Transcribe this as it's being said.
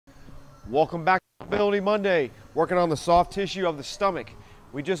Welcome back to Mobility Monday, working on the soft tissue of the stomach.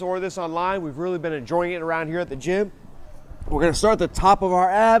 We just ordered this online. We've really been enjoying it around here at the gym. We're going to start at the top of our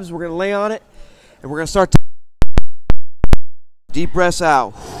abs. We're going to lay on it, and we're going to start deep breaths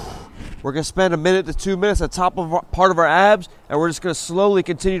out. We're going to spend 1 to 2 minutes at the top of part of our abs, and we're just going to slowly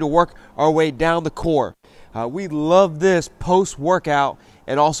continue to work our way down the core. We love this post-workout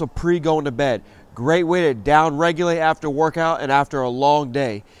and also pre-going to bed. Great way to down-regulate after workout and after a long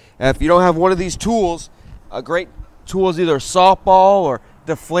day. And if you don't have one of these tools, a great tool is either softball or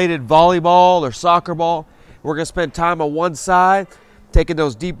deflated volleyball or soccer ball. We're going to spend time on one side, taking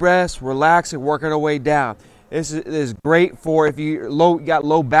those deep breaths, relaxing, working our way down. This is great for if you got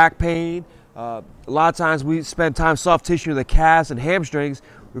low back pain. A lot of times we spend time soft tissue in the calves and hamstrings.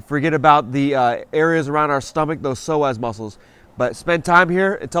 We forget about the areas around our stomach, those psoas muscles. But spend time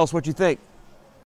here and tell us what you think.